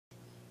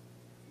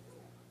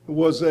It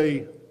was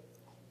a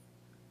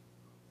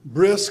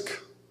brisk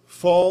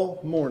fall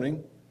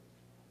morning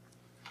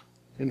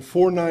in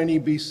 490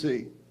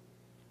 BC.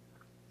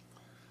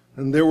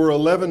 And there were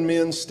 11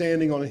 men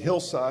standing on a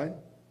hillside.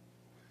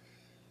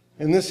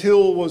 And this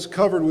hill was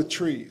covered with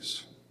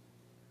trees.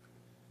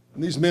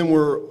 And these men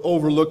were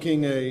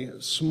overlooking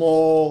a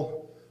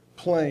small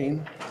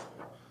plain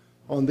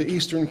on the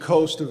eastern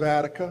coast of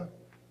Attica.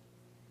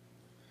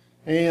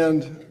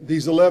 And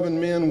these 11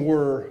 men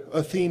were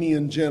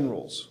Athenian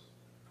generals.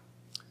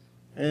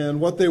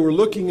 And what they were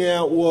looking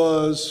at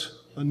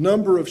was a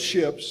number of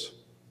ships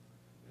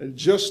that had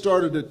just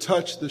started to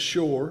touch the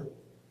shore,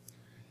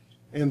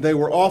 and they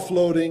were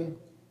offloading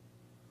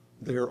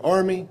their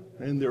army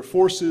and their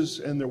forces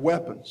and their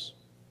weapons.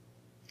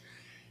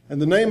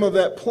 And the name of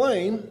that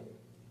plain,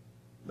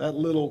 that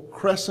little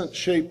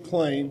crescent-shaped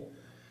plain,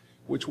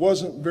 which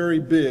wasn't very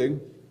big,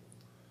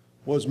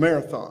 was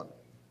Marathon.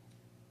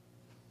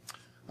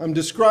 I'm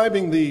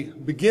describing the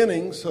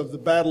beginnings of the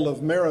Battle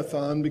of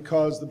Marathon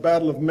because the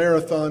Battle of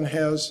Marathon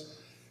has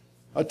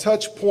a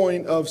touch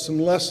point of some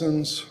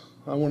lessons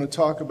I want to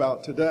talk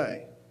about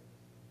today.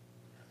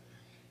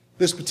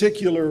 This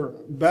particular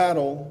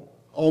battle,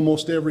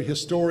 almost every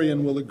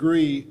historian will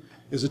agree,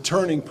 is a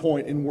turning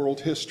point in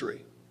world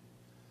history.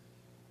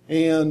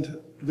 And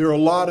there are a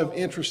lot of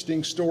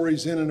interesting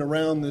stories in and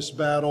around this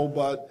battle,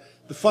 but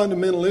the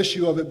fundamental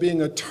issue of it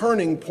being a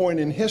turning point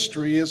in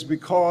history is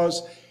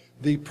because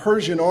the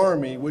Persian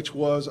army, which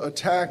was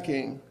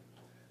attacking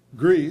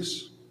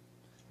Greece,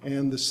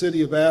 and the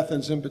city of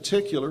Athens in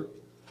particular,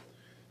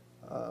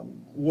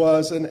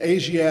 was an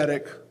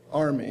Asiatic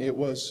army. It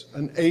was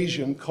an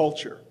Asian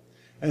culture.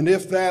 And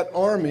if that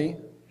army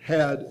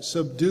had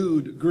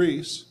subdued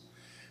Greece,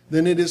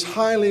 then it is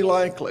highly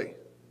likely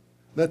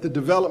that the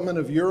development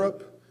of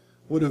Europe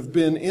would have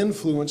been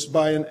influenced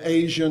by an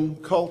Asian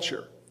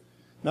culture.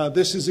 Now,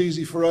 this is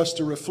easy for us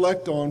to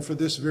reflect on for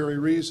this very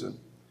reason.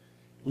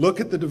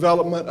 Look at the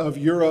development of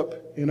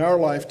Europe in our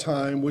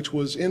lifetime, which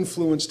was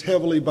influenced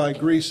heavily by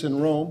Greece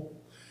and Rome,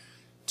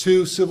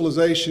 two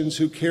civilizations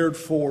who cared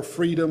for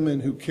freedom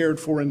and who cared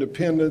for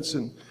independence,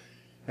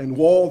 and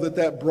all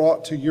that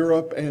brought to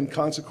Europe and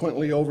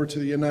consequently over to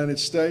the United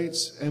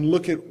States. And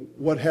look at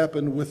what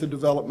happened with the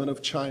development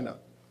of China.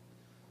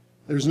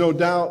 There's no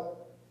doubt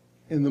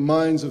in the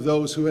minds of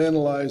those who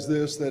analyze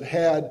this that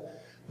had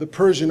the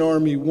Persian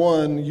army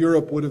won,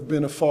 Europe would have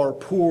been a far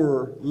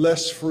poorer,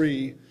 less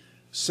free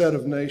set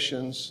of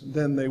nations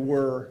than they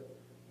were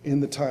in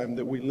the time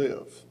that we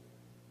live.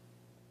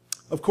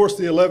 Of course,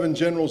 the 11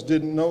 generals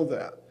didn't know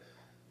that.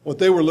 What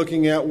they were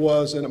looking at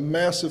was a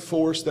massive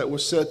force that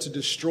was set to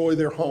destroy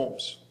their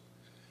homes.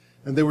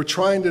 And they were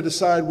trying to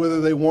decide whether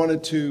they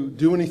wanted to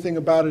do anything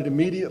about it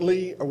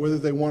immediately or whether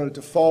they wanted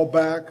to fall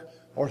back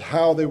or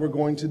how they were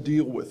going to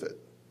deal with it.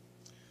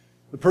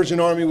 The Persian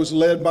army was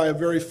led by a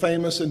very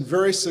famous and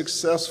very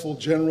successful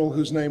general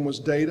whose name was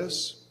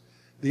Datis.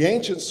 The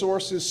ancient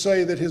sources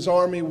say that his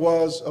army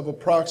was of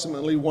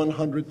approximately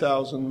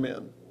 100,000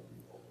 men.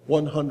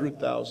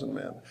 100,000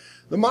 men.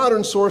 The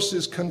modern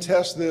sources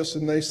contest this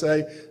and they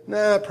say,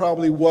 it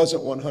probably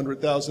wasn't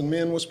 100,000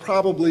 men, it was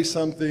probably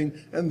something,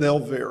 and they'll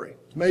vary.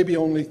 Maybe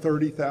only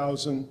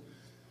 30,000,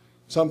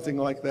 something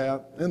like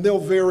that. And they'll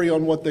vary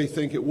on what they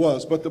think it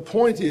was. But the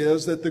point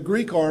is that the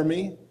Greek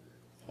army,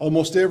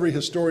 almost every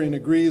historian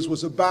agrees,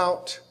 was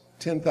about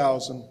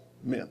 10,000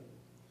 men.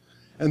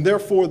 And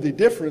therefore, the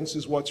difference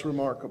is what's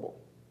remarkable.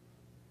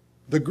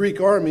 The Greek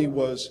army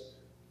was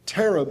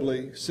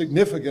terribly,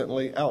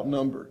 significantly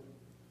outnumbered.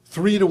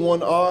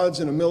 3-to-1 odds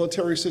in a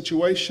military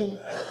situation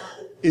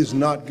is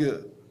not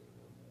good.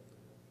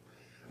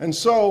 And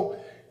so,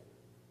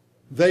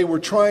 they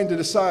were trying to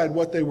decide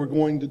what they were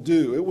going to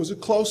do. It was a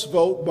close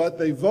vote, but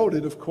they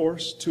voted, of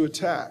course, to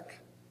attack.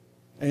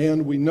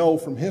 And we know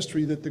from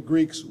history that the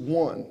Greeks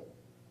won.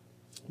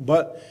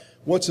 But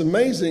what's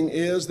amazing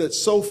is that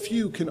so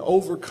few can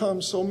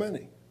overcome so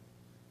many.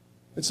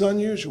 It's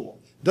unusual.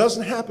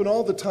 Doesn't happen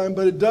all the time,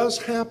 but it does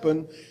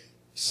happen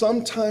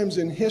sometimes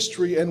in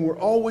history, and we're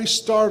always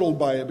startled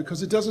by it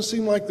because it doesn't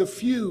seem like the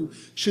few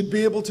should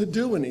be able to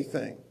do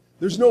anything.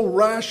 There's no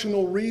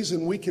rational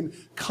reason we can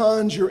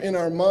conjure in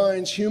our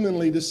minds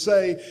humanly to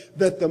say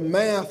that the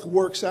math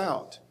works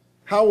out.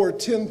 How are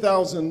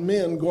 10,000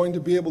 men going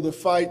to be able to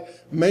fight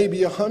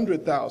maybe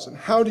 100,000?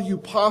 How do you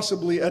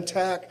possibly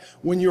attack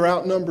when you're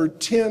outnumbered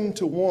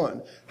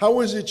 10-to-1? How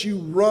is it you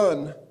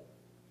run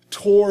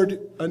toward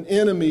an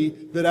enemy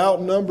that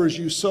outnumbers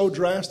you so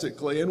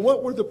drastically? And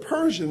what were the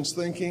Persians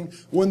thinking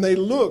when they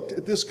looked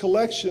at this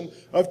collection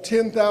of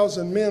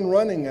 10,000 men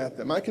running at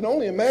them? I can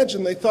only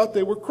imagine they thought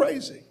they were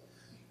crazy.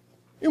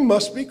 You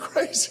must be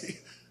crazy.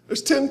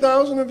 There's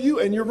 10,000 of you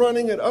and you're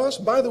running at us.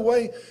 By the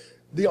way,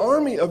 the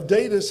army of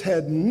Datis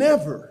had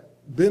never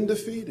been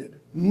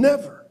defeated.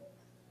 Never.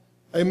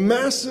 A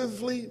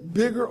massively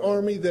bigger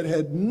army that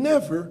had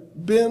never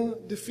been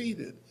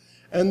defeated.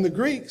 And the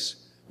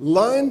Greeks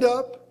lined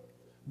up,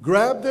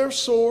 grabbed their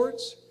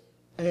swords,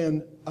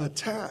 and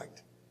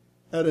attacked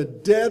at a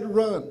dead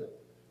run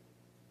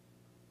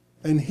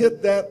and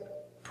hit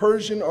that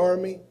Persian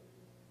army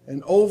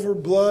And over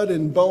blood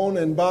and bone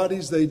and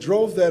bodies, they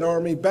drove that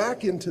army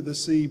back into the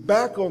sea,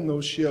 back on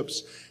those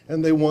ships,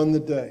 and they won the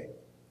day.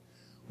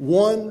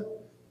 One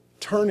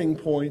turning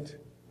point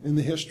in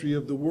the history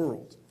of the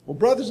world. Well,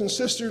 brothers and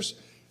sisters,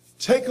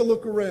 take a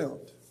look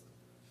around.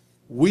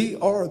 We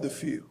are the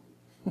few.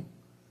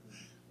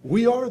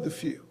 We are the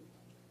few.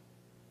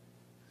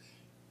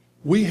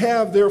 We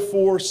have,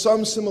 therefore,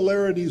 some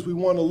similarities we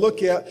want to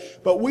look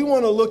at, but we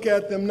want to look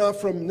at them not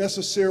from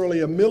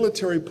necessarily a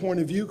military point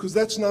of view, because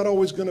that's not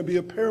always going to be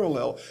a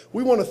parallel.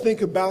 We want to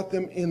think about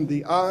them in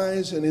the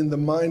eyes and in the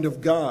mind of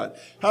God.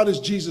 How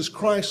does Jesus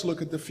Christ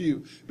look at the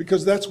few?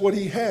 Because that's what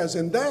he has,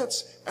 and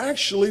that's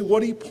actually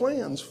what he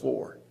plans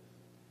for.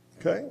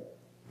 Okay?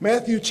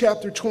 Matthew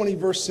chapter 20,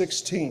 verse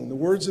 16, the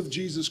words of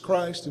Jesus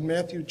Christ in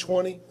Matthew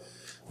 20,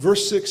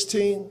 verse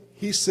 16,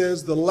 he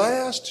says, "The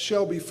last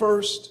shall be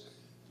first,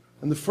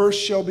 and the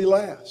first shall be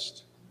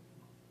last.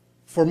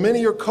 For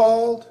many are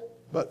called,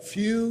 but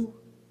few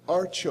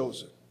are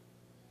chosen."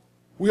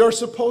 We are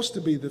supposed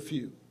to be the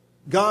few.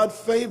 God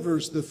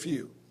favors the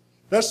few.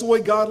 That's the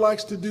way God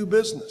likes to do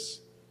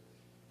business.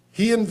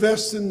 He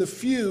invests in the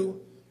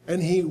few,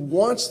 and he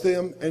wants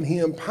them and he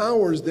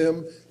empowers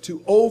them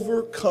to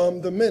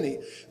overcome the many.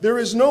 There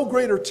is no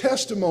greater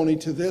testimony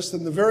to this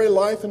than the very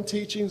life and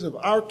teachings of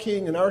our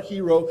King and our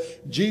hero,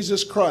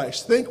 Jesus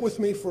Christ. Think with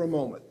me for a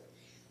moment.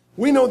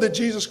 We know that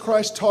Jesus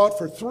Christ taught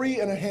for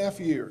 3.5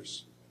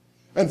 years.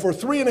 And for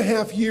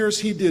 3.5 years,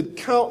 he did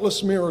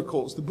countless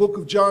miracles. The book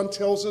of John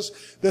tells us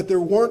that there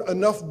weren't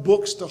enough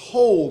books to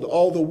hold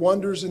all the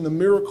wonders and the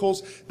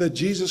miracles that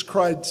Jesus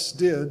Christ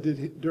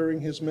did during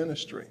his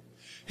ministry.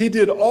 He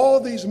did all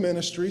these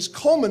ministries,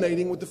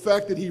 culminating with the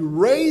fact that he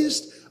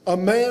raised a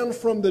man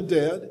from the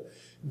dead,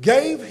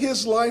 gave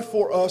his life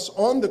for us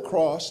on the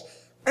cross,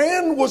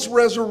 and was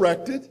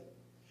resurrected,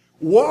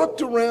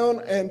 walked around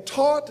and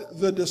taught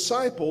the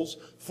disciples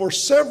for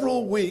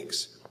several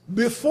weeks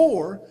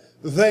before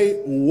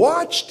they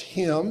watched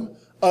him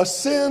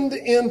ascend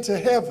into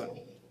heaven.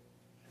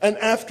 And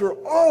after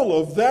all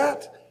of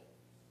that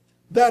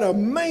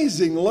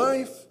amazing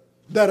life,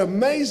 that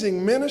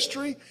amazing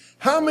ministry,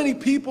 how many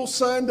people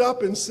signed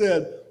up and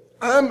said,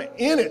 "I'm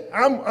in it,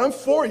 I'm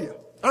for you,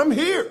 I'm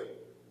here"?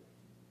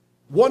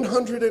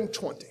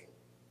 120.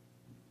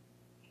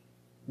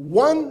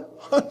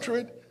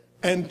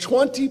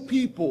 120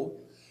 people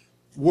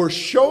were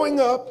showing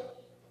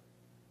up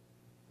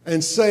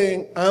and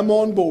saying, "I'm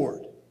on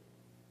board,"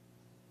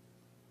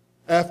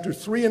 after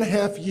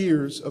 3.5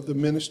 years of the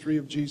ministry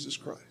of Jesus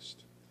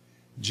Christ.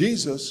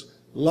 Jesus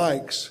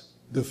likes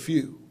the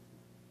few.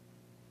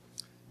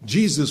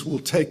 Jesus will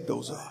take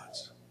those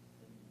odds.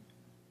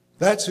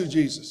 That's who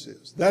Jesus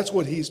is. That's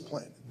what he's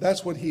planning.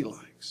 That's what he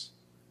likes.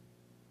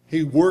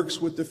 He works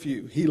with the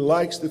few. He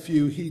likes the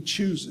few. He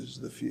chooses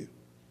the few.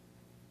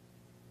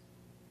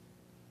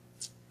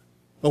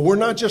 But we're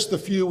not just the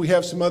few. We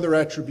have some other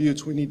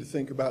attributes we need to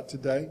think about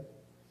today.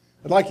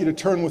 I'd like you to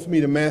turn with me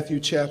to Matthew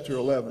chapter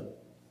 11.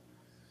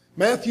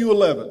 Matthew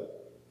 11.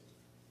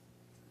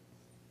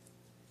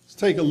 Let's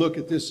take a look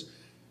at this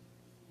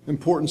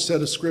important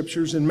set of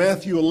scriptures. In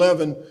Matthew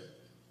 11,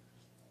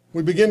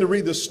 we begin to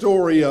read the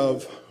story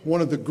of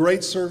one of the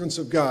great servants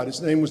of God.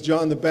 His name was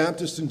John the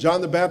Baptist, and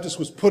John the Baptist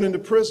was put into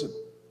prison.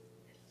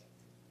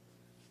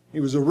 He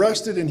was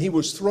arrested and he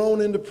was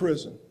thrown into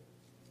prison.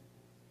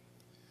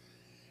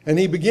 And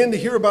he began to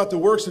hear about the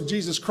works of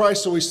Jesus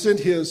Christ, so he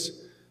sent his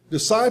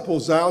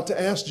disciples out to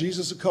ask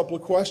Jesus a couple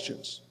of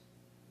questions.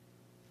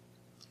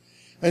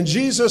 And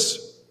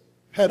Jesus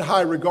had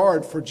high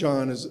regard for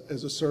John as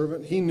a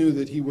servant. He knew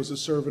that he was a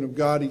servant of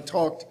God. He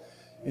talked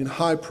in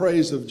high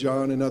praise of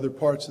John in other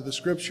parts of the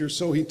scripture.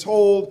 So he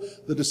told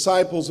the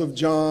disciples of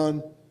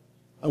John,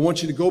 "I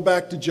want you to go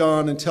back to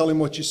John and tell him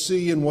what you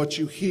see and what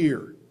you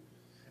hear."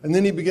 And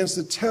then he begins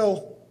to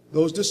tell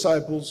those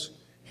disciples,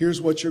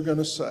 "Here's what you're going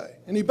to say."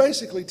 And he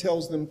basically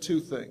tells them two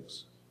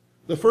things.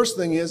 The first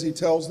thing is he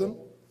tells them,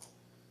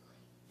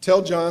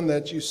 "Tell John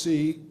that you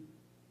see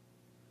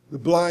the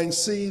blind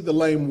see, the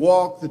lame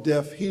walk, the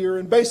deaf hear,"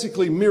 and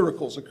basically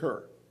miracles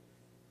occur.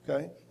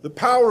 Okay? The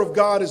power of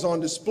God is on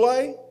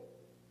display,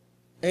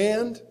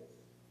 and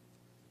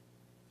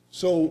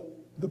so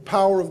the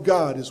power of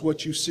God is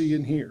what you see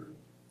and hear.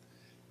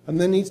 And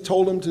then he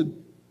told them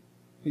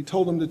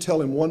to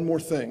tell him one more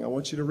thing. I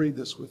want you to read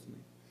this with me.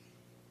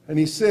 And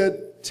he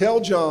said,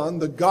 "Tell John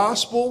the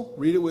gospel,"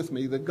 read it with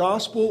me, "the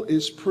gospel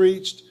is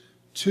preached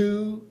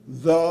to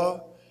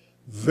the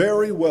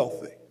very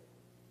wealthy."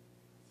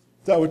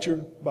 Is that what your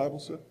Bible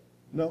said?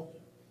 No?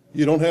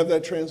 You don't have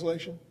that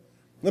translation?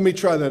 Let me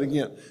try that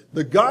again.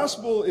 The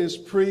gospel is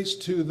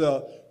preached to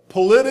the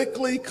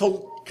politically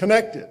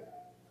connected.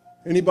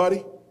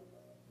 Anybody?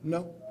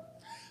 No?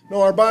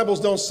 No, our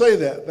Bibles don't say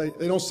that.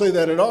 They don't say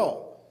that at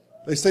all.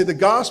 They say the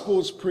gospel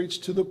is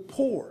preached to the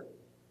poor.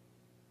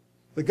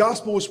 The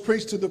gospel was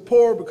preached to the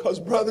poor because,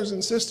 brothers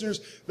and sisters,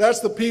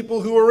 that's the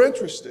people who are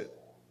interested.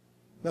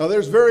 Now,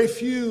 there's very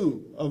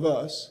few of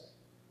us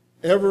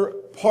ever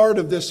part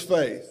of this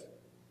faith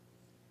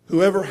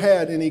who ever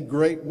had any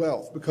great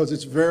wealth, because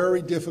it's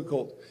very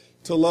difficult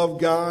to love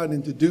God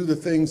and to do the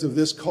things of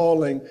this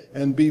calling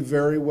and be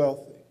very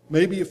wealthy.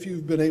 Maybe if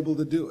you've been able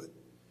to do it.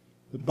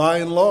 But by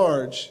and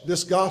large,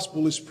 this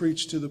gospel is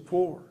preached to the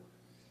poor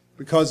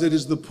because it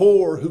is the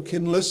poor who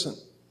can listen.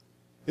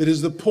 It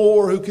is the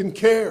poor who can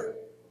care.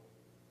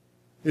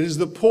 It is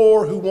the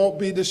poor who won't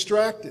be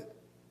distracted.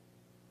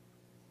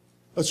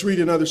 Let's read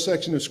another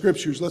section of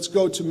scriptures. Let's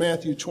go to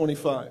Matthew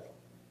 25.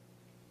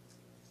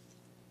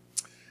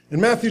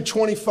 In Matthew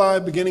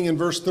 25, beginning in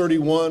verse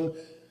 31,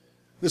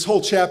 this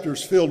whole chapter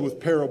is filled with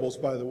parables,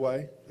 by the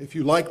way. If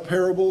you like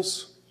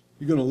parables,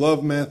 you're going to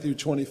love Matthew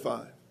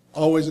 25.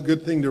 Always a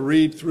good thing to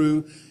read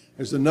through.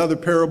 There's another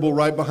parable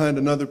right behind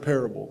another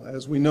parable.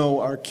 As we know,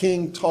 our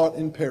King taught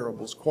in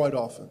parables quite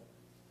often.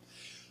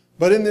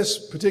 But in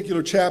this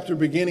particular chapter,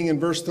 beginning in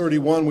verse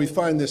 31, we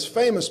find this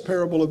famous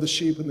parable of the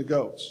sheep and the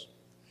goats.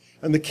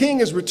 And the king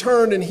has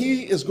returned, and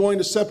he is going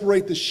to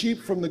separate the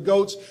sheep from the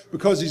goats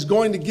because he's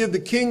going to give the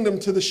kingdom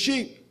to the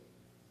sheep.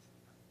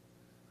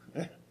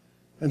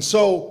 And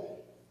so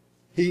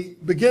he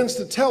begins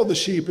to tell the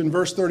sheep in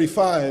verse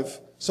 35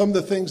 some of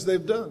the things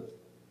they've done.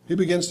 He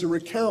begins to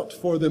recount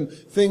for them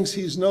things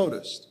he's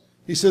noticed.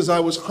 He says, I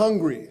was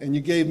hungry, and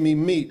you gave me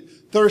meat.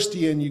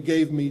 Thirsty, and you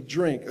gave me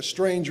drink. A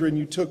stranger, and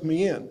you took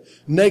me in.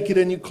 Naked,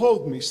 and you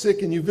clothed me.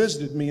 Sick, and you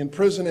visited me. In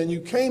prison, and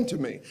you came to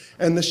me.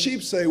 And the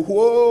sheep say,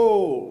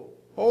 whoa,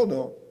 hold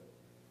on.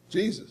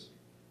 Jesus,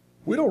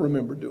 we don't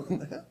remember doing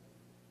that.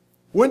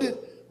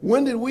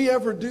 When did we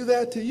ever do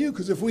that to you?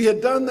 Because if we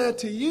had done that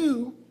to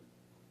you,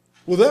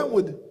 well,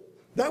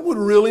 that would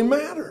really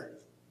matter.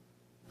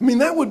 I mean,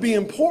 that would be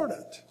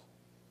important.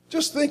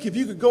 Just think if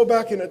you could go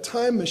back in a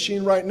time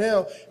machine right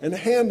now and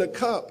hand a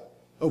cup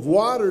of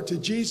water to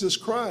Jesus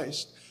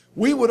Christ,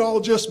 we would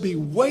all just be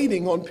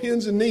waiting on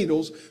pins and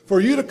needles for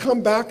you to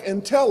come back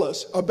and tell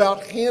us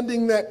about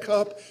handing that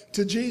cup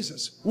to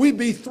Jesus. We'd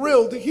be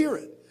thrilled to hear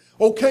it.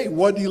 Okay,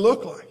 what did he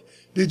look like?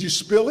 Did you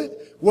spill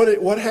it?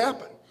 What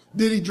happened?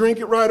 Did he drink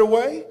it right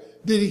away?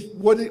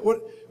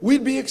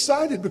 We'd be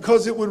excited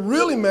because it would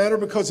really matter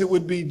because it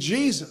would be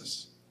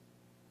Jesus.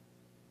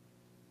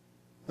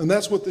 And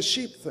that's what the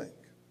sheep think.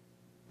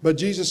 But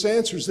Jesus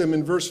answers them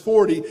in verse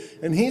 40,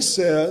 and he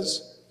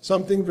says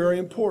something very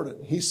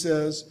important. He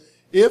says,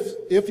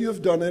 if you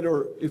have done it,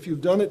 or if you've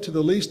done it to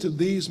the least of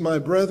these, my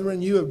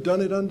brethren, you have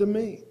done it unto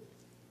me.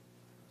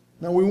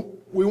 Now,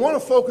 we want to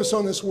focus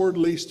on this word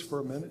least for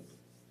a minute,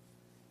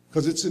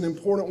 because it's an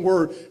important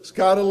word. It's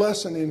got a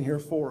lesson in here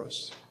for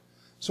us.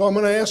 So I'm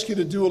going to ask you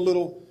to do a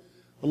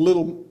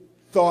little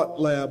thought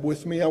lab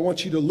with me. I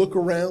want you to look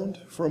around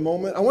for a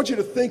moment. I want you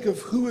to think of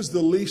who is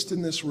the least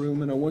in this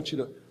room, and I want you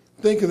to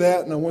think of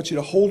that, and I want you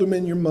to hold them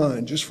in your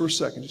mind just for a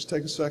second. Just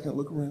take a second,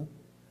 look around.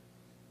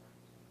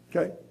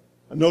 Okay?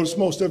 I notice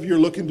most of you are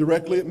looking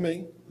directly at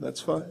me. That's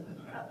fine.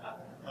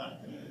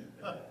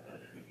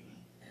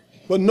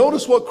 But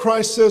notice what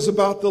Christ says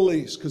about the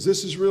least, because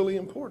this is really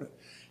important.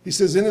 He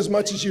says,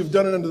 inasmuch as you've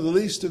done it unto the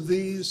least of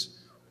these,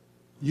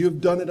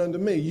 you've done it unto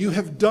me. You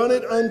have done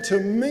it unto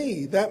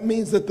me. That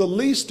means that the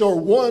least are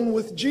one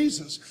with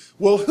Jesus.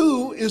 Well,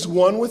 who is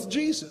one with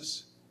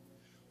Jesus?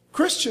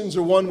 Christians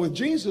are one with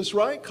Jesus,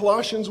 right?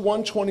 Colossians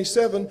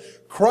 1:27,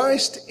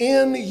 Christ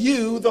in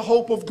you, the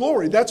hope of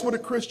glory. That's what a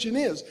Christian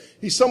is.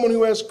 He's someone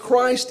who has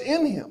Christ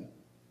in him.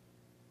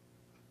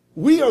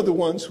 We are the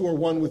ones who are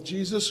one with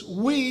Jesus.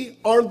 We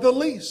are the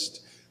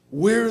least.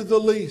 We're the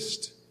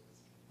least.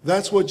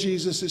 That's what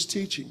Jesus is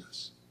teaching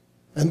us.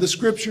 And the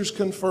scriptures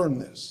confirm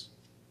this.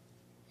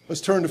 Let's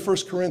turn to 1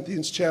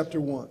 Corinthians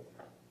chapter 1.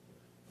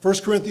 1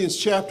 Corinthians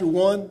chapter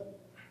 1.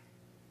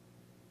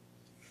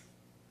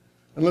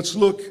 And let's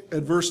look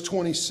at verse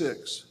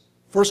 26.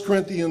 1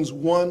 Corinthians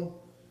 1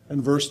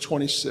 and verse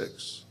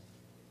 26.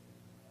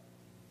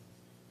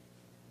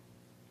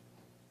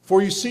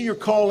 For you see your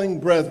calling,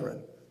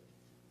 brethren,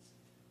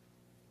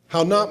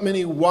 how not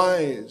many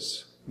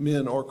wise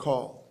men are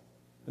called,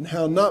 and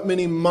how not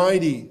many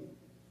mighty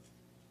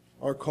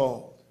are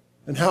called,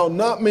 and how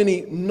not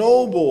many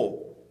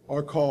noble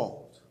are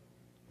called.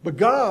 But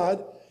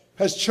God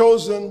has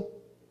chosen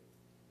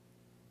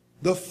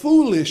the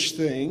foolish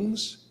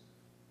things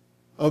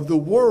of the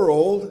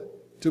world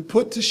to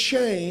put to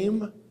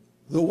shame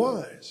the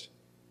wise.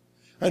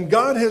 And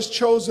God has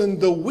chosen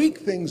the weak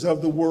things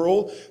of the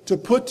world to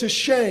put to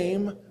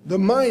shame the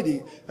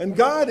mighty. And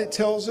God, it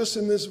tells us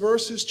in this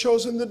verse, has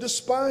chosen the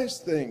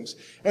despised things.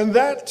 And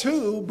that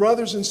too,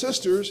 brothers and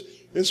sisters,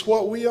 is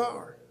what we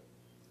are.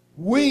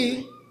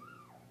 We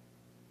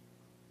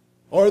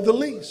are the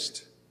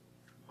least.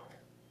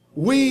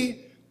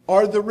 We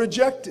are the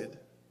rejected.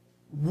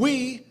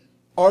 We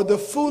are the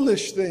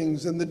foolish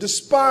things and the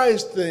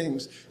despised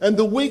things and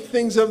the weak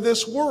things of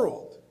this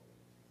world.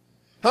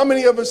 How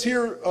many of us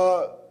here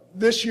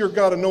this year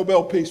got a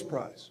Nobel Peace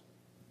Prize?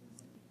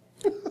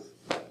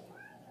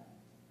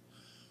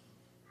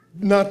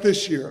 Not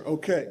this year,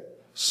 okay.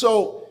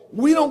 So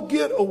we don't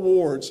get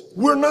awards.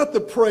 We're not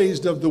the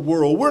praised of the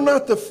world. We're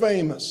not the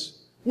famous.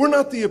 We're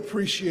not the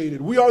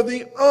appreciated. We are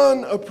the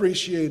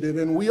unappreciated,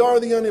 and we are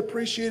the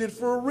unappreciated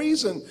for a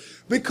reason.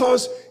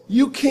 Because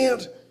you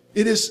can't,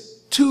 it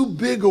is too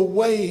big a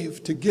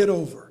wave to get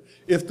over.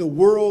 If the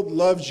world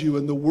loves you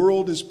and the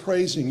world is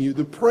praising you,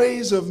 the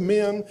praise of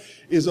men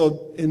is an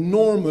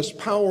enormous,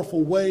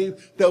 powerful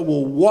wave that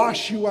will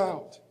wash you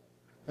out.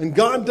 And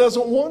God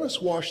doesn't want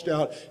us washed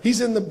out.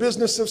 He's in the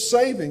business of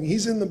saving.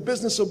 He's in the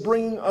business of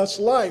bringing us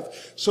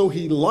life. So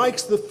He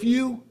likes the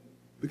few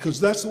because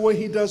that's the way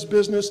He does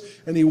business.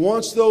 And He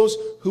wants those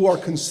who are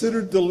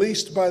considered the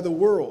least by the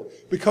world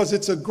because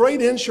it's a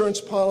great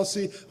insurance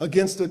policy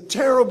against a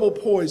terrible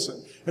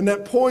poison. And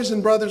that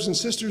poison, brothers and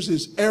sisters,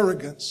 is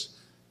arrogance.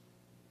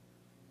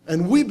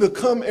 And we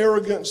become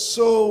arrogant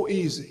so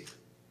easy.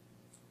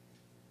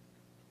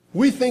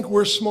 We think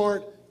we're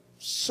smart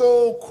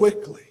so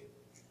quickly.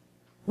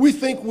 We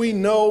think we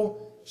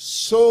know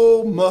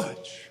so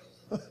much.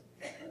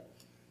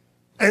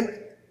 And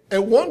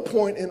at one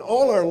point in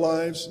all our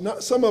lives,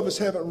 some of us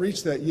haven't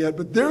reached that yet,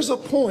 but there's a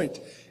point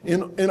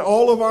in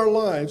all of our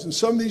lives, and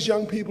some of these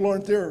young people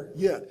aren't there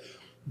yet,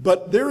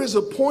 but there is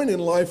a point in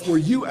life where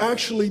you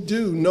actually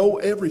do know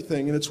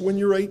everything, and it's when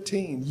you're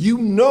 18. You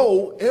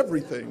know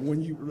everything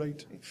when you're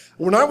 18.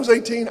 When I was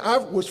 18, I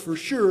was for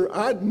sure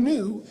I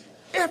knew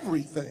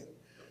everything.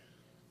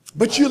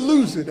 But you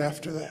lose it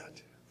after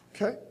that,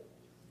 okay?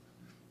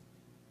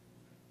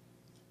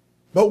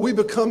 But we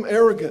become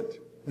arrogant,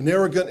 and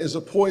arrogant is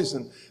a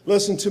poison.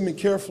 Listen to me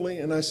carefully,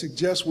 and I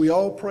suggest we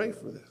all pray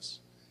for this.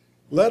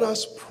 Let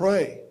us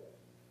pray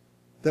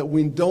that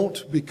we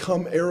don't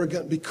become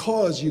arrogant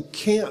because you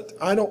can't.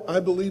 I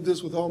believe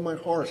this with all my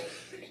heart,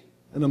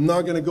 and I'm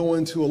not going to go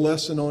into a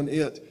lesson on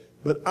it,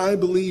 but I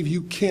believe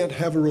you can't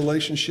have a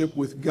relationship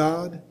with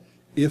God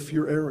if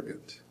you're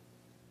arrogant.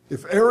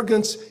 If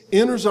arrogance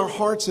enters our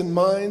hearts and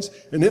minds,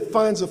 and it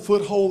finds a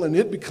foothold, and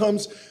it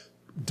becomes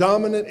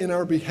dominant in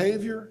our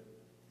behavior,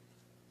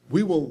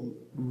 we will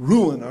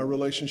ruin our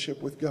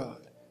relationship with God.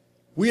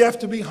 We have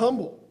to be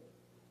humble.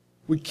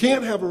 We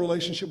can't have a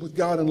relationship with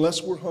God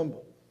unless we're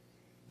humble.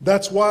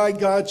 That's why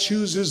God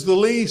chooses the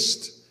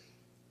least,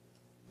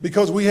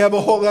 because we have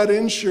all that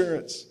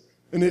insurance,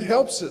 and it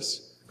helps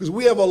us, because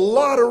we have a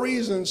lot of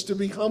reasons to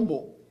be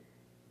humble.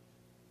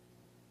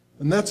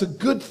 And that's a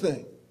good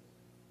thing,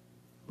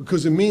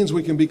 because it means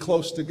we can be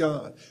close to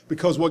God.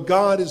 Because what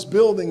God is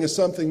building is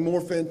something more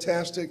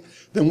fantastic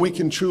than we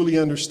can truly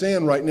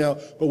understand right now.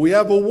 But we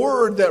have a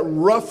word that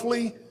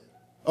roughly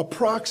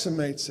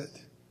approximates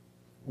it.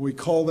 We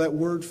call that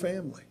word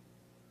family.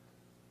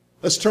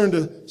 Let's turn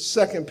to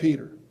 2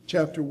 Peter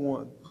chapter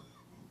 1.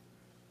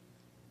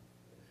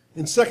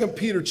 In 2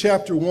 Peter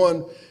chapter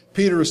 1,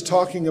 Peter is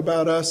talking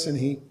about us, and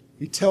he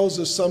tells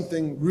us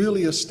something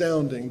really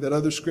astounding that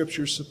other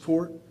scriptures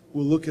support.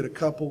 We'll look at a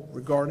couple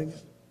regarding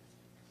it.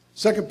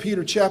 2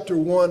 Peter chapter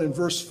 1 and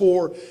verse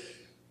 4,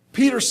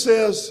 Peter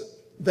says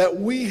that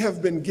we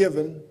have been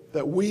given,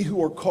 that we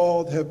who are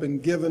called have been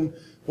given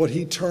what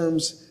he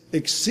terms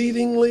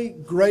exceedingly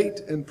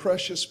great and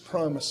precious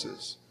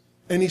promises.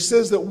 And he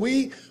says that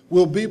we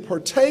will be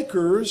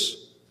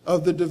partakers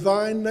of the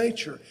divine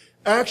nature.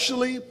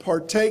 Actually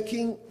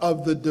partaking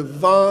of the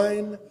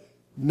divine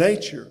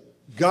nature.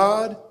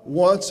 God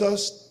wants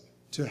us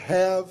to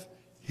have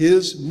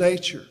His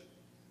nature.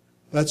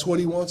 That's what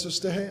He wants us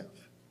to have.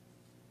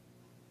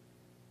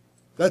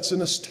 That's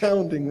an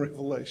astounding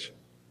revelation.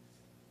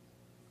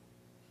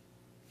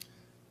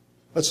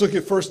 Let's look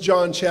at 1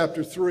 John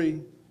chapter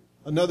 3,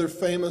 another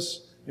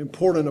famous,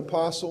 important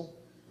apostle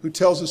who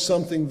tells us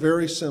something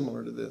very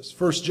similar to this.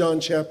 1 John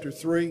chapter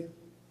 3,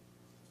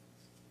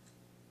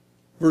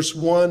 verse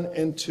 1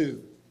 and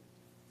 2.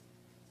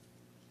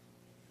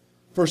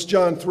 1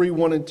 John 3,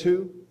 1 and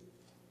 2.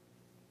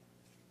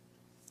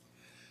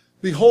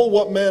 Behold,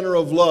 what manner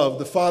of love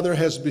the Father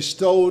has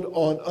bestowed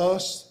on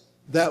us,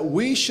 that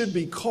we should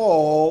be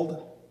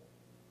called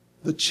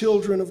the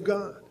children of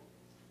God.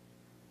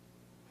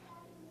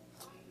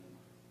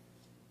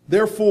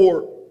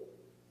 Therefore,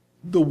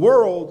 the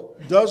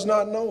world does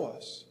not know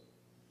us,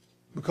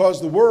 because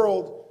the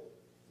world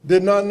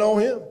did not know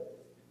Him.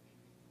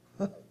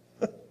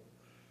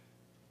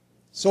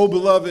 So,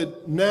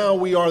 beloved, now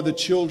we are the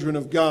children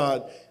of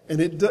God, and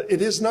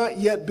it has not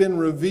yet been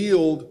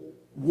revealed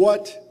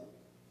what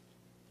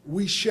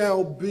we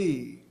shall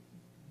be,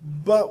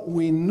 but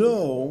we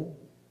know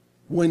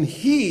when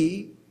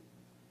He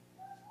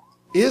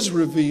is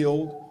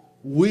revealed,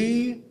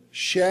 we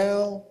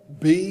shall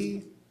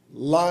be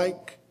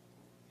like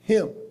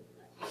Him.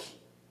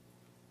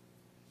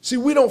 See,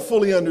 we don't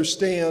fully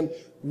understand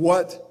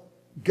what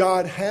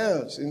God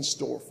has in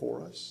store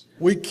for us.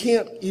 We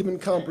can't even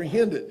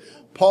comprehend it.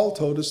 Paul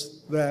told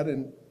us that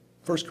in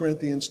 1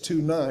 Corinthians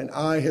 2:9,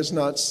 eye has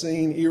not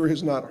seen, ear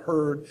has not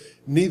heard,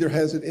 neither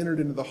has it entered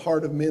into the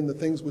heart of men the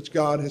things which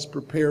God has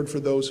prepared for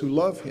those who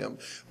love Him.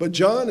 But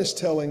John is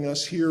telling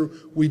us here,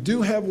 we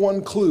do have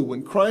one clue.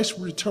 When Christ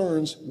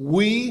returns,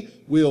 we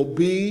will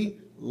be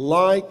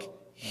like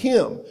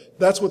Him.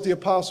 That's what the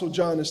Apostle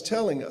John is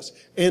telling us.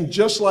 And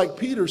just like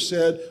Peter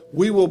said,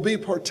 we will be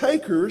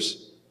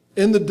partakers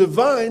in the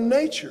divine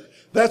nature.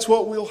 That's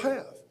what we'll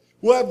have.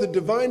 We'll have the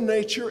divine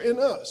nature in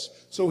us.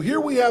 So here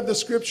we have the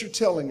scripture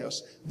telling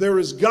us there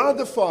is God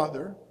the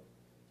Father,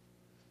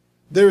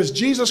 There is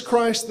Jesus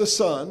Christ the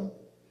Son,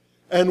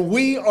 and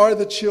we are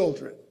the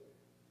children.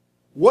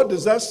 What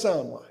does that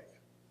sound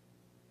like?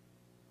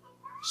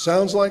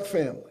 Sounds like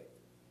family.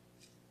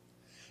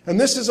 And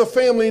this is a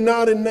family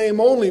not in name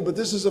only, but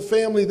this is a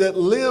family that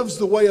lives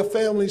the way a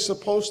family is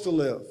supposed to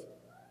live.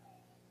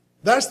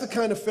 That's the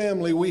kind of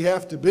family we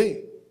have to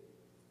be.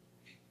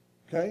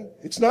 Okay?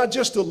 It's not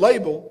just a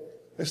label.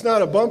 It's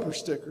not a bumper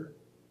sticker.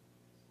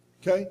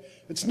 Okay?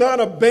 It's not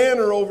a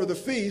banner over the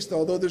feast,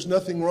 although there's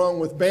nothing wrong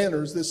with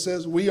banners that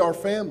says we are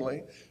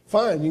family.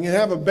 Fine, you can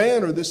have a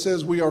banner that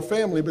says we are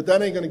family, but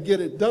that ain't going to get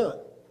it done.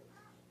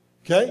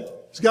 Okay?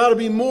 It's got to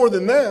be more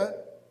than that.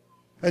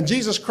 And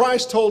Jesus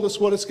Christ told us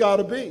what it's got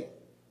to be.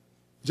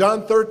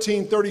 John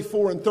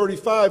 13:34 and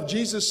 35,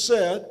 Jesus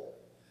said,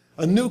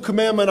 "A new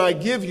commandment I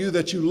give you,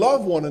 that you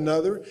love one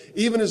another,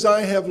 even as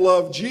I have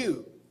loved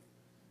you.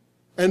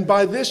 And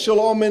by this shall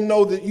all men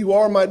know that you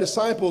are my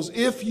disciples,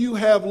 if you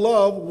have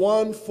love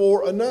one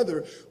for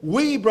another."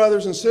 We,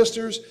 brothers and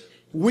sisters,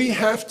 we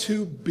have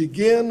to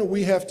begin,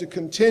 we have to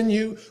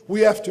continue, we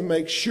have to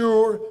make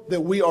sure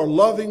that we are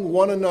loving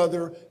one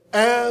another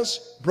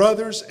as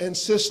brothers and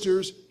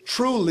sisters,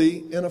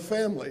 truly in a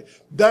family.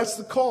 That's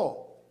the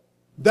call.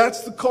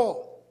 That's the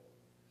call.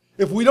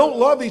 If we don't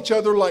love each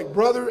other like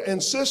brother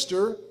and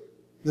sister,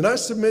 then I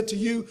submit to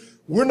you,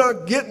 we're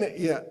not getting it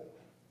yet.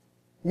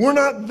 We're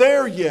not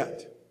there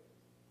yet.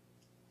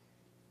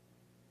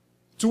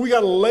 So we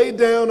got to lay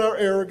down our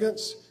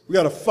arrogance. We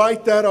got to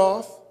fight that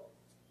off.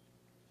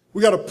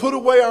 We got to put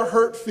away our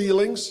hurt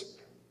feelings.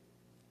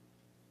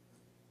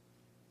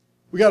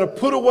 We got to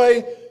put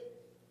away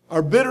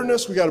our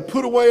bitterness. We got to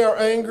put away our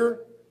anger.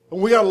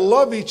 And we got to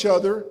love each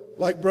other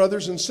like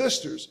brothers and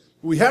sisters.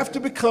 We have to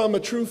become a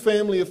true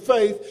family of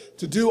faith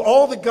to do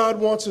all that God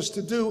wants us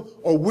to do,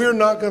 or we're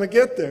not going to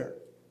get there.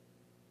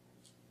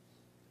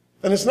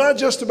 And it's not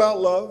just about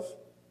love.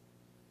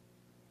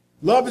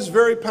 Love is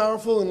very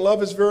powerful and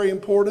love is very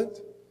important.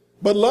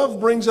 But love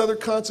brings other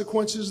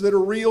consequences that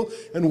are real,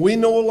 and we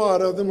know a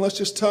lot of them. Let's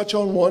just touch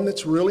on one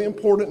that's really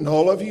important, and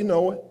all of you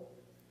know it.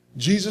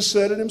 Jesus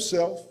said it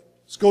himself.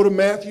 Let's go to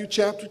Matthew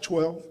chapter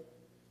 12.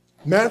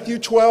 Matthew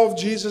 12,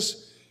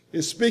 Jesus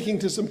is speaking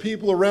to some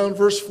people around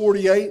verse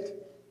 48.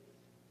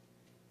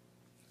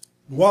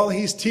 While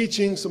he's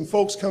teaching, some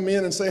folks come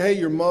in and say, "Hey,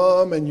 your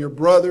mom and your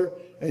brother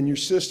and your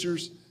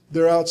sisters,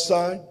 they're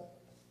outside."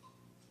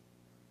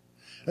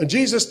 And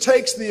Jesus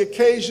takes the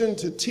occasion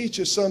to teach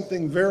us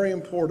something very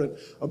important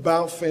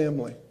about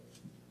family.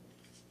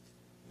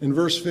 In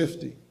verse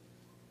 50,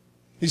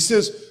 he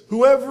says,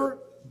 "Whoever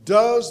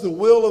does the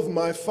will of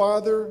my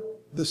Father,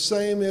 the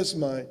same is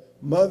my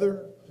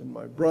mother and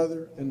my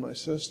brother and my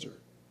sister."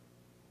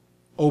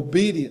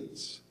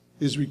 Obedience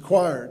is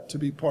required to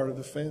be part of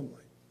the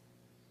family.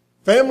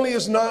 Family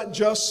is not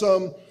just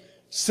some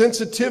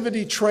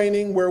sensitivity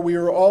training where we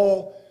are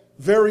all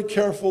very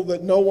careful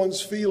that no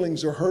one's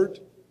feelings are hurt.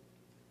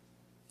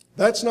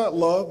 That's not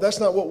love. That's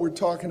not what we're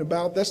talking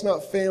about. That's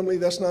not family.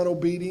 That's not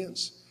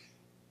obedience.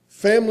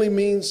 Family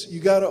means you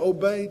got to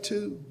obey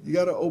too. You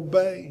got to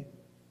obey.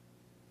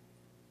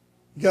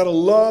 You got to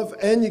love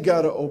and you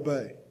got to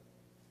obey.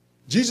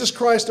 Jesus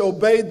Christ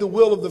obeyed the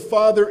will of the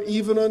Father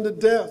even unto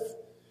death.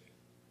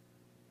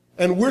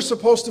 And we're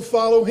supposed to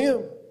follow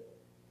him.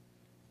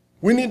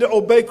 We need to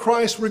obey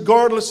Christ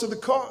regardless of the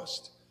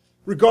cost,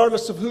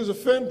 regardless of who's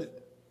offended.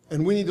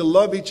 And we need to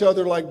love each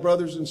other like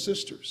brothers and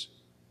sisters.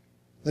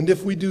 And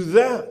if we do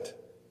that,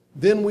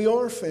 then we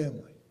are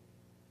family.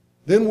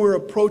 Then we're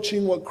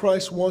approaching what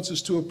Christ wants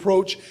us to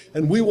approach,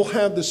 and we will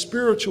have the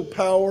spiritual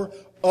power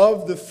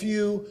of the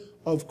few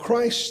of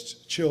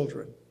Christ's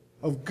children,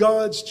 of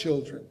God's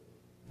children.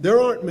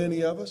 There aren't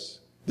many of us.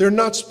 There are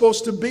not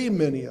supposed to be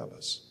many of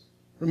us.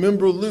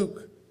 Remember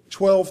Luke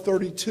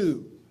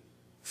 12:32.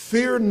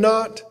 "Fear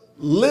not,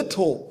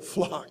 little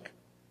flock."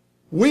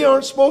 We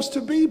aren't supposed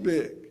to be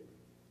big.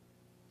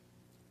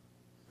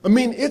 I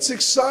mean, it's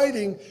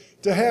exciting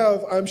to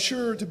have, I'm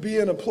sure, to be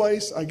in a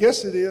place, I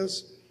guess it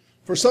is,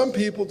 for some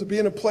people to be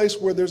in a place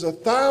where there's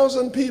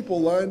 1,000 people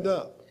lined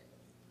up.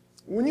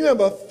 When you have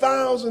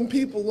 1,000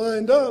 people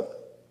lined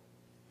up,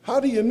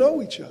 how do you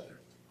know each other?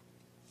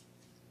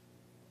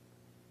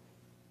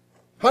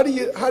 How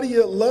do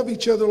you love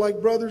each other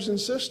like brothers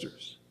and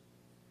sisters?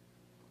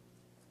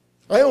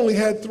 I only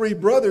had 3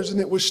 brothers,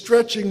 and it was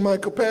stretching my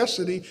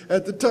capacity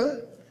at the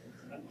time.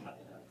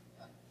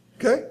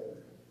 Okay?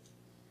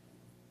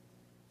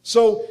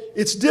 So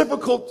it's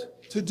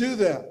difficult to do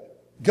that.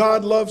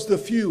 God loves the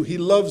few. He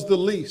loves the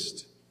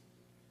least.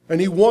 And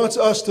he wants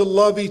us to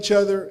love each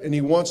other, and he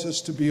wants us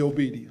to be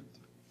obedient.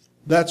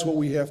 That's what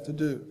we have to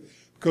do.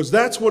 Because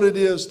that's what it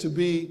is to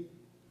be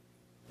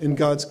in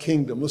God's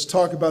kingdom. Let's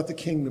talk about the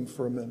kingdom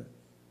for a minute.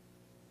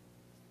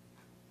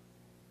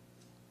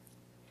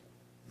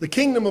 The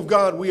kingdom of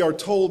God, we are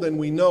told and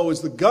we know,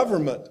 is the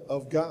government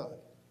of God.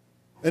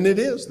 And it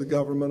is the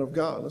government of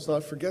God. Let's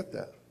not forget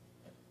that.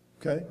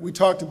 Okay? We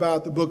talked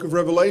about the book of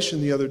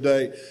Revelation the other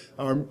day.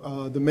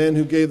 The man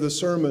who gave the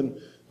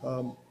sermon,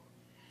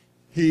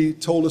 he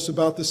told us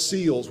about the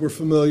seals. We're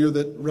familiar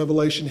that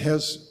Revelation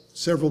has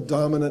several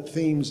dominant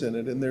themes in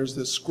it. And there's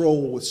this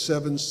scroll with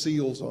 7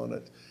 seals on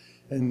it.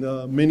 And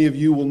many of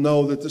you will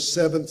know that the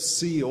 7th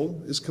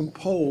seal is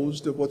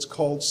composed of what's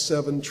called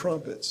 7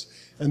 trumpets.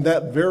 And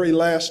that very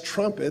last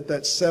trumpet,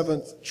 that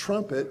 7th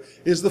trumpet,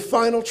 is the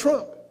final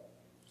trump.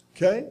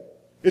 Okay?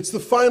 It's the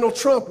final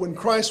trump when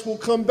Christ will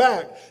come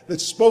back,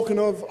 that's spoken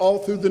of all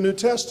through the New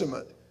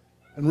Testament.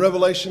 In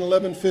Revelation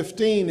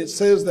 11:15, it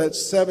says that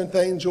 7th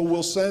angel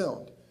will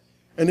sound.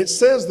 And it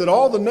says that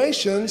all the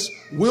nations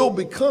will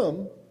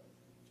become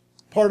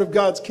part of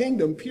God's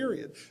kingdom,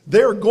 period.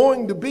 They're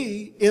going to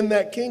be in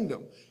that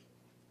kingdom.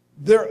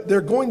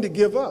 They're going to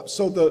give up.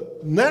 So the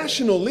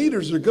national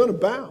leaders are going to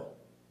bow.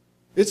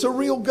 It's a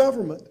real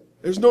government.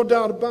 There's no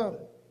doubt about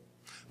it.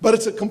 But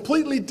it's a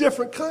completely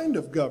different kind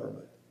of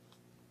government.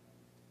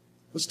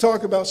 Let's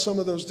talk about some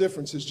of those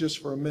differences just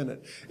for a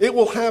minute. It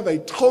will have a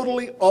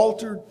totally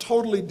altered,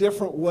 totally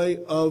different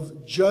way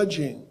of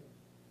judging.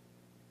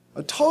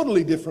 A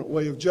totally different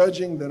way of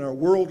judging than our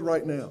world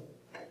right now.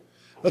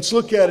 Let's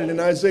look at it in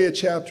Isaiah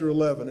chapter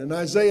 11. In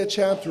Isaiah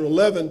chapter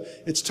 11,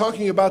 it's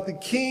talking about the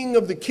king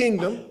of the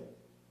kingdom,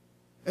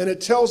 and it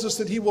tells us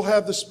that he will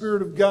have the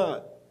Spirit of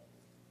God.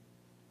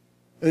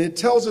 And it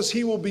tells us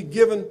he will be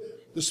given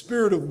the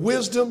spirit of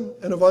wisdom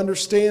and of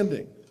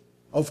understanding,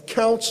 of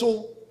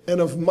counsel and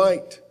of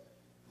might,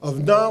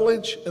 of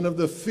knowledge and of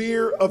the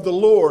fear of the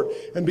Lord.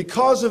 And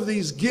because of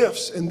these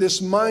gifts and this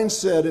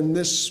mindset and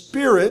this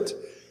spirit,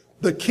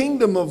 the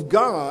kingdom of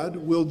God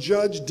will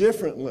judge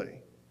differently.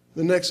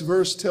 The next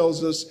verse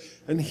tells us,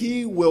 and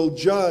he will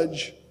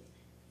judge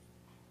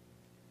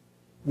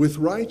with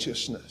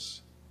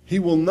righteousness. He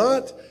will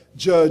not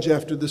judge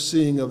after the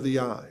seeing of the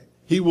eye.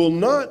 He will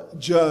not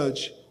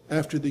judge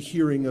after the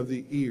hearing of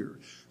the ear.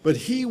 But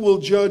he will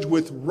judge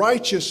with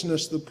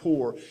righteousness the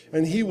poor,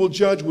 and he will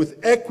judge with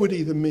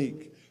equity the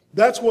meek.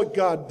 That's what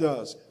God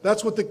does.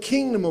 That's what the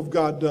kingdom of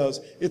God does.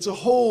 It's a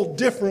whole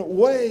different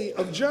way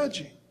of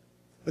judging.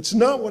 It's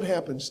not what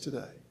happens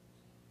today.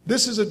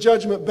 This is a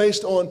judgment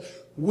based on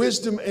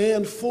wisdom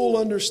and full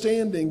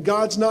understanding.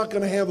 God's not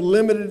going to have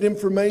limited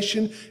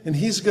information, and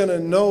he's going to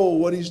know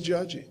what he's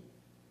judging.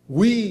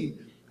 We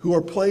who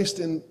are placed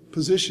in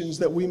positions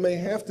that we may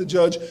have to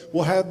judge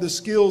will have the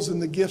skills and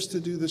the gifts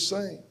to do the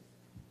same.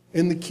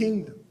 In the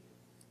kingdom,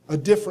 a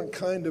different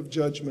kind of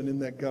judgment in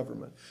that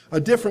government. A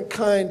different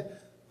kind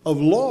of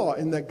law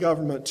in that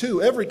government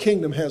too. Every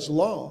kingdom has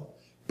law,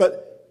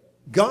 but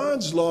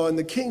God's law in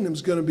the kingdom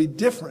is going to be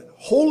different,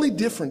 wholly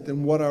different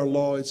than what our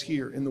law is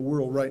here in the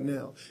world right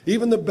now.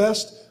 Even the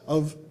best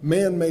of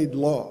man-made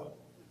law.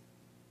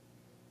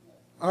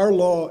 Our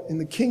law in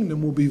the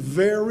kingdom will be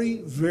very,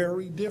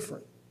 very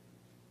different.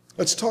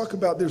 Let's talk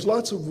about, there's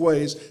lots of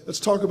ways. Let's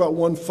talk about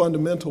one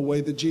fundamental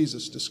way that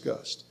Jesus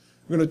discussed.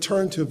 We're going to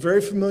turn to a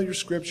very familiar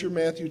scripture,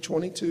 Matthew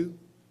 22.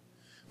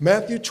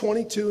 Matthew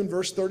 22 and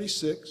verse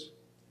 36.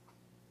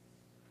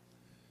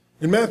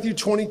 In Matthew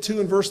 22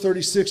 and verse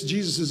 36,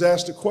 Jesus is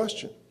asked a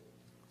question.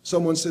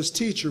 Someone says,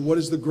 "Teacher, what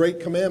is the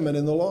great commandment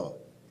in the law?"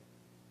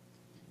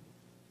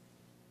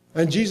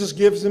 And Jesus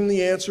gives him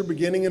the answer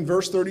beginning in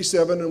verse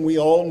 37, and we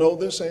all know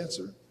this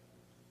answer.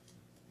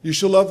 "You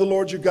shall love the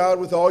Lord your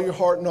God with all your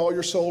heart and all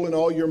your soul and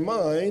all your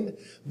mind.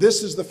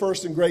 This is the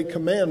first and great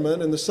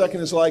commandment, and the second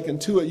is like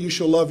unto it. You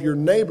shall love your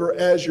neighbor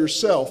as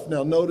yourself."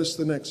 Now notice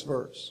the next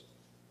verse.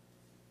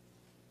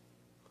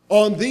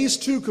 "On these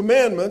 2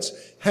 commandments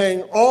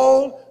hang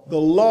all the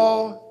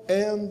law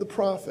and the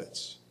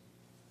prophets."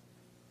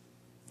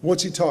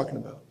 What's he talking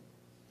about?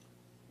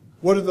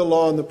 What are the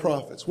law and the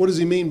prophets? What does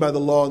he mean by the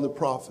law and the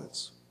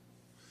prophets?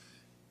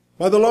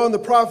 By the law and the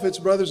prophets,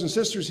 brothers and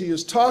sisters, he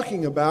is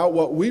talking about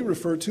what we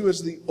refer to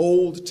as the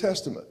Old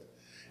Testament.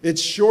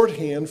 It's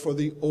shorthand for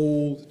the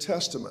Old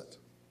Testament.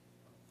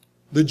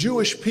 The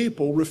Jewish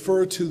people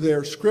refer to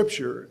their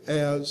scripture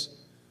as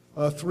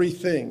 3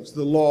 things: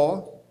 the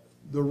law,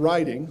 the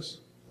writings,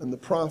 and the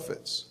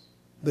prophets.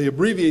 They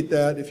abbreviate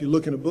that, if you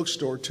look in a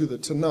bookstore, to the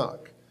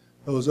Tanakh.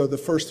 Those are the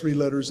first 3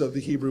 letters of the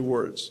Hebrew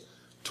words.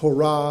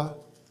 Torah,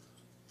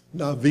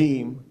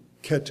 Navim,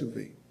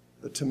 Ketuvim.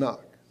 The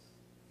Tanakh.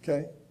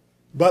 Okay?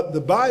 But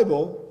the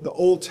Bible, the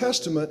Old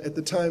Testament, at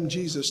the time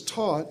Jesus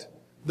taught,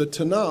 the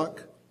Tanakh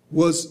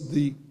was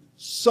the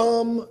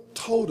sum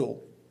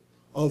total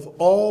of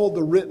all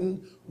the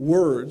written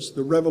words,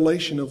 the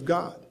revelation of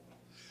God.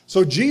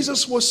 So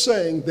Jesus was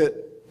saying that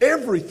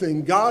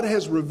everything God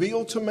has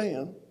revealed to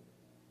man,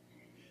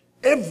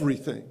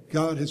 everything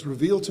God has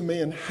revealed to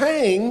man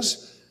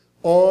hangs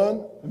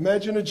on,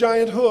 imagine a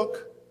giant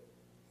hook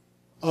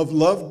of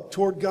love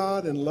toward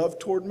God and love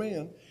toward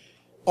man.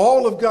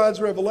 All of God's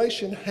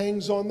revelation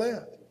hangs on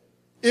that.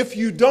 If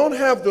you don't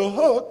have the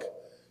hook,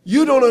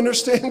 you don't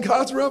understand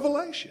God's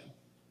revelation.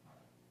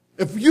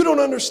 If you don't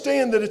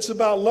understand that it's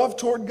about love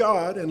toward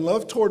God and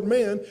love toward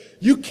man,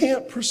 you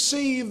can't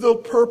perceive the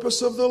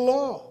purpose of the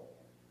law.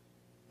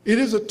 It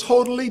is a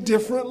totally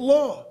different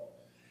law.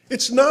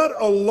 It's not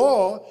a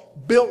law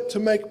built to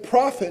make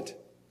profit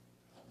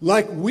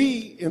like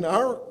we, in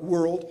our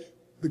world,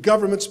 the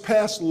governments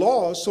pass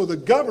laws so the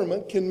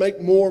government can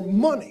make more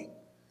money.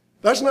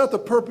 That's not the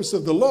purpose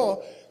of the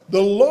law.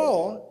 The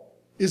law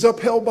is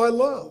upheld by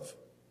love.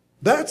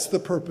 That's the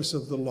purpose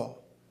of the law.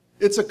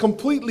 It's a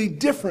completely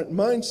different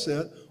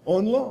mindset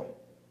on law.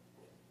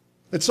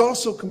 It's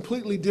also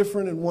completely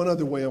different in one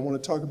other way I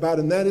want to talk about,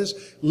 and that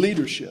is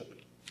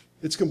leadership.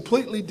 It's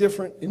completely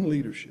different in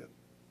leadership.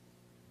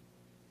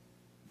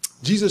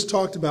 Jesus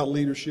talked about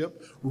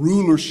leadership,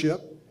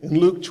 rulership, in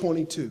Luke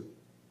 22.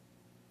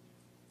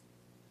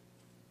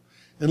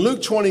 In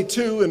Luke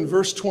 22 and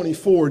verse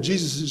 24,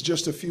 Jesus is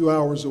just a few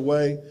hours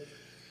away,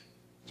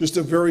 just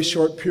a very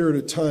short period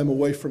of time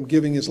away from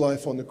giving his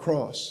life on the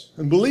cross.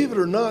 And believe it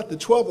or not, the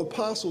 12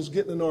 apostles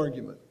get in an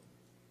argument.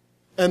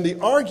 And the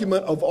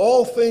argument of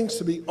all things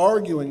to be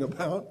arguing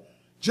about,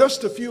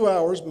 just a few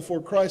hours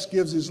before Christ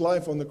gives his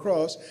life on the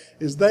cross,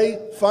 is they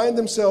find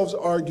themselves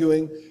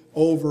arguing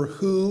over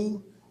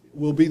who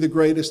will be the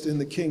greatest in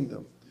the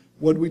kingdom.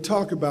 What do we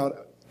talk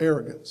about?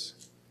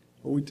 Arrogance.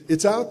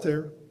 It's out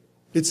there.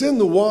 It's in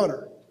the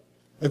water.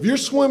 If you're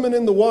swimming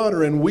in the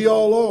water, and we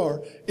all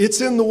are,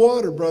 it's in the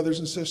water, brothers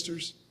and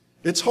sisters.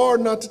 It's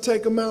hard not to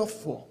take a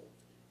mouthful.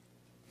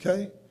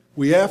 Okay?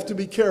 We have to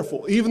be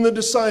careful. Even the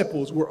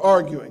disciples were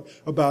arguing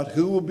about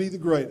who will be the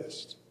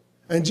greatest.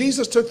 And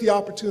Jesus took the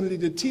opportunity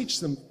to teach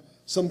them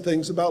some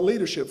things about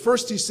leadership.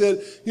 First, he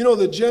said,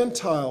 the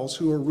Gentiles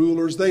who are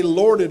rulers, they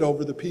lord it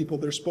over the people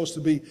they're supposed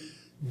to be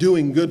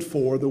doing good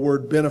for. The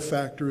word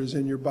benefactor is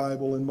in your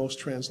Bible in most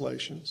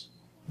translations.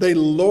 They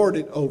lord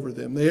it over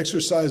them. They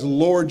exercise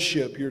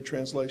lordship, your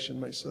translation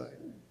may say.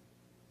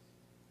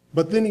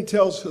 But then he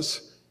tells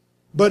us,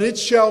 but it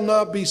shall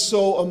not be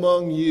so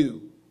among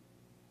you.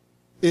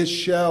 It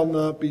shall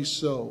not be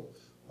so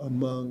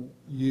among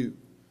you.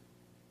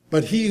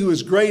 But he who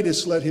is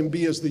greatest, let him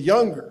be as the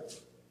younger.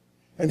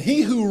 And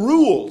he who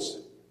rules,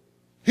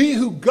 he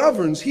who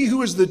governs, he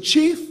who is the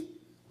chief,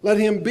 let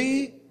him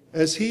be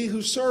as he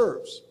who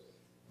serves.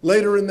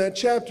 Later in that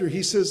chapter,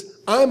 he says,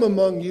 I'm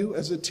among you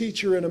as a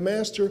teacher and a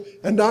master,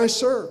 and I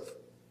serve.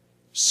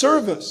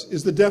 Service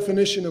is the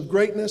definition of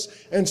greatness,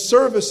 and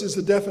service is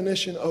the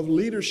definition of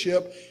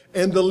leadership.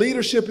 And the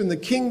leadership in the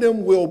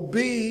kingdom will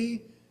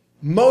be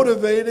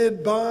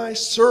motivated by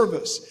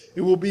service. It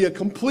will be a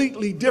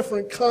completely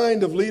different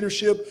kind of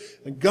leadership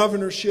and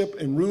governorship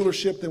and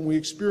rulership than we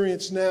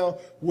experience now,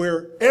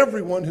 where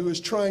everyone who is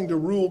trying to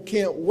rule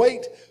can't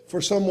wait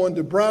for someone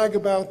to brag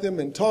about them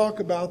and talk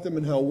about them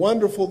and how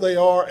wonderful they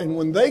are. And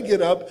when they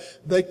get up,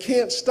 they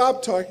can't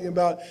stop talking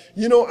about,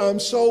 I'm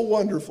so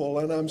wonderful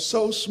and I'm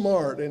so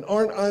smart and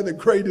aren't I the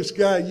greatest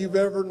guy you've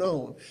ever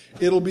known?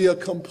 It'll be a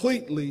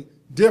completely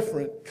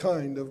different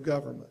kind of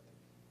government.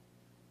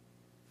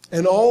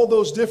 And all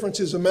those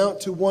differences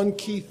amount to one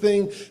key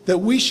thing that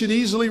we should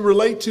easily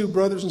relate to,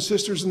 brothers and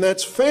sisters, and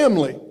that's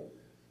family.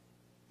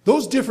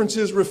 Those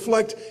differences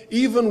reflect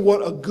even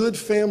what a good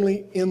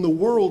family in the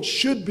world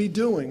should be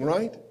doing,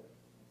 right?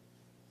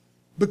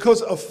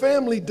 Because a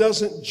family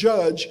doesn't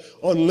judge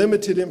on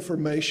limited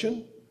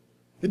information.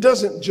 It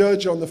doesn't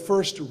judge on the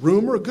first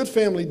rumor. A good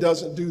family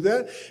doesn't do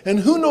that. And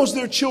who knows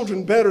their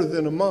children better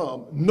than a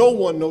mom? No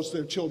one knows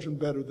their children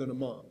better than a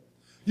mom.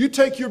 You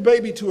take your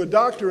baby to a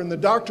doctor, and the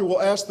doctor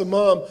will ask the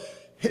mom,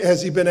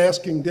 has he been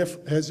acting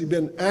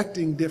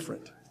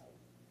different?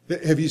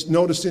 Have you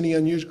noticed any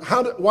unusual?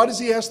 Why does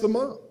he ask the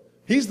mom?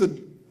 He's the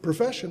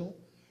professional.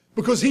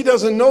 Because he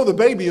doesn't know the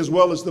baby as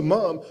well as the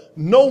mom.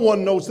 No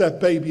one knows that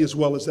baby as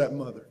well as that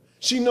mother.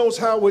 She knows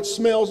how it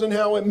smells and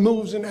how it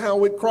moves and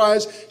how it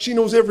cries. She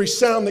knows every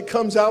sound that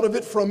comes out of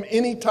it from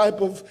any type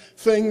of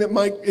thing that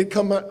might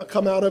come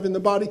out of in the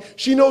body.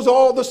 She knows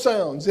all the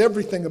sounds,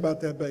 everything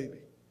about that baby.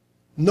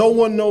 No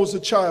one knows a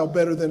child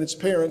better than its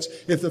parents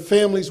if the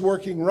family's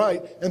working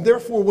right. And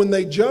therefore, when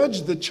they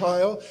judge the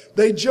child,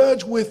 they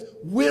judge with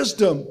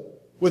wisdom,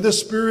 with a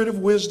spirit of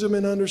wisdom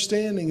and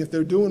understanding if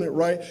they're doing it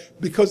right,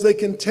 because they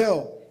can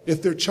tell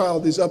if their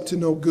child is up to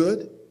no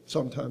good.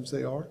 Sometimes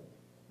they are.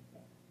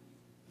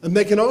 And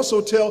they can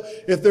also tell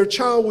if their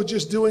child was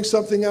just doing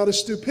something out of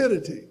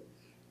stupidity,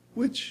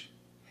 which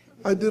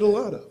I did a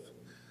lot of.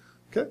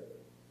 Okay?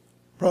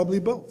 Probably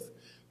both.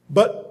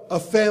 But a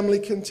family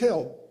can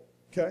tell.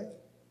 Okay?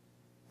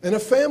 And a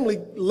family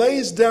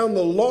lays down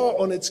the law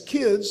on its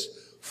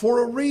kids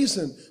for a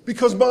reason.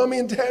 Because mommy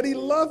and daddy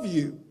love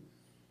you.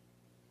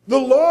 The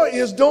law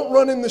is don't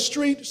run in the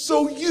street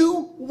so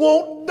you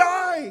won't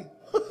die.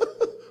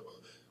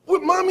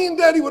 Well, mommy and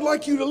daddy would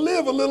like you to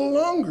live a little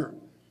longer.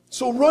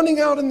 So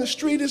running out in the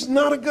street is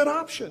not a good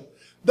option.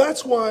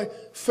 That's why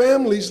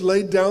families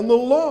laid down the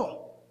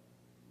law.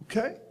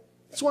 Okay?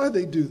 That's why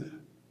they do that.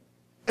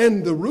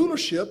 And the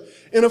rulership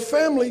in a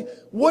family,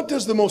 what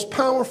does the most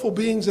powerful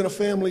beings in a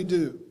family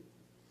do?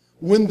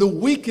 When the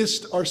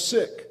weakest are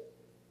sick,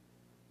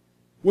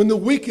 when the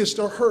weakest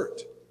are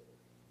hurt,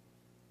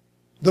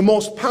 the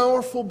most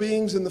powerful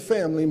beings in the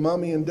family,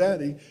 mommy and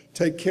daddy,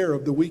 take care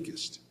of the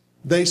weakest.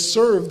 They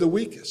serve the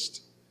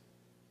weakest.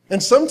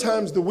 And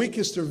sometimes the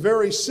weakest are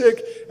very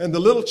sick, and the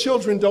little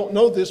children don't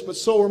know this, but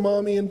so are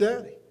mommy and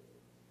daddy.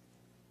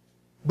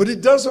 But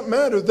it doesn't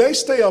matter. They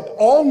stay up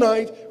all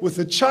night with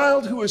the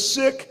child who is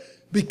sick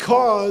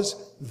because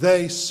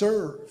they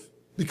serve.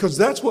 Because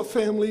that's what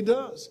family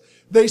does.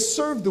 They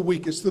serve the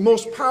weakest. The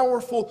most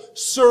powerful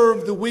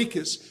serve the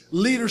weakest.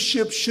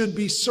 Leadership should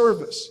be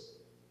service.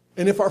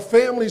 And if our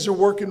families are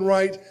working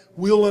right,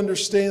 we'll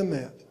understand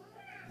that.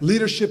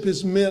 Leadership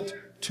is meant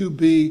to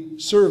be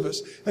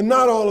service. And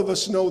not all of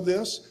us know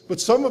this, but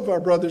some of our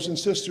brothers and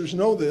sisters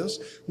know this.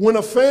 When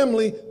a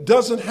family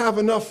doesn't have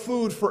enough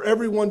food for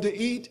everyone to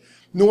eat,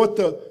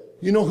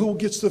 you know who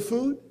gets the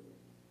food?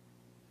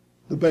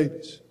 The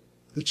babies,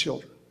 the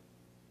children.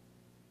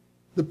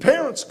 The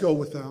parents go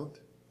without,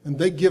 and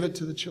they give it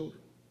to the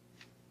children.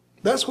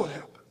 That's what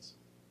happens.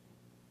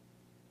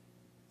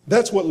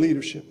 That's what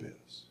leadership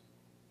is.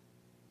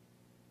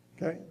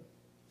 Okay?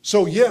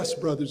 So yes,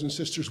 brothers and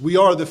sisters, we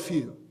are the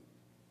few.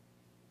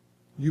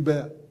 You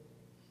bet.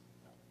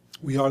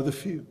 We are the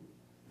few.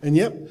 And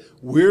yet,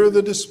 we're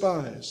the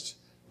despised,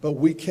 but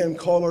we can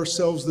call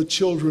ourselves the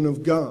children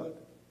of God.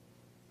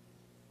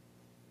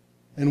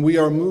 And we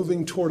are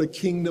moving toward a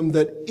kingdom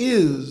that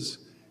is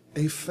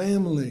a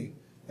family.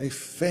 A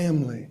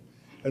family.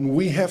 And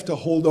we have to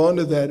hold on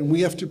to that, and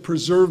we have to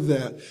preserve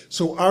that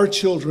so our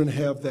children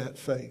have that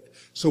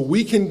faith. So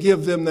we can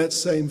give them that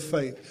same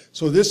faith.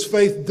 So this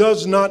faith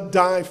does not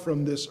die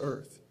from this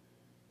earth.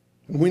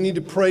 And we need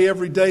to pray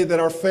every day that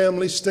our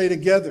families stay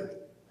together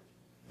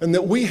and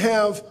that we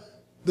have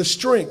the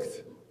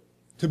strength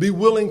to be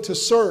willing to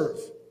serve,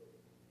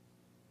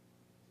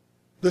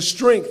 the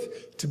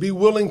strength to be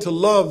willing to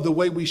love the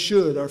way we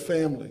should our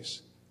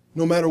families,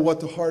 no matter what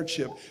the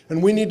hardship.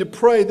 And we need to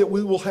pray that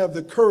we will have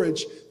the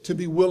courage to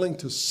be willing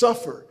to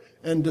suffer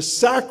and to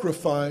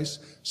sacrifice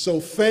so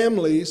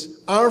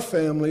families, our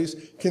families,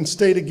 can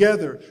stay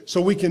together.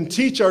 So we can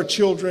teach our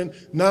children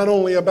not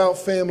only about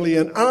family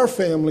and our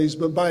families,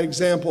 but by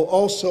example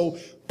also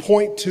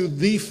point to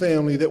the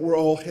family that we're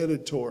all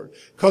headed toward.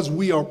 Because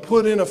we are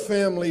put in a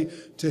family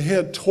to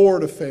head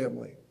toward a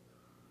family.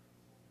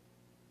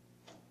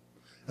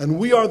 And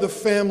we are the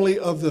family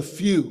of the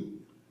few.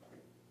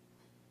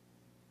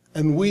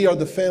 And we are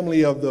the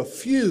family of the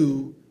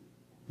few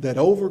that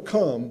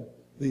overcome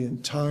the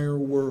entire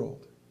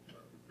world.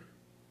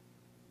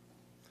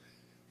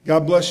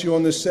 God bless you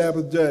on this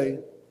Sabbath day,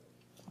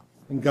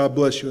 and God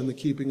bless you in the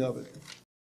keeping of it.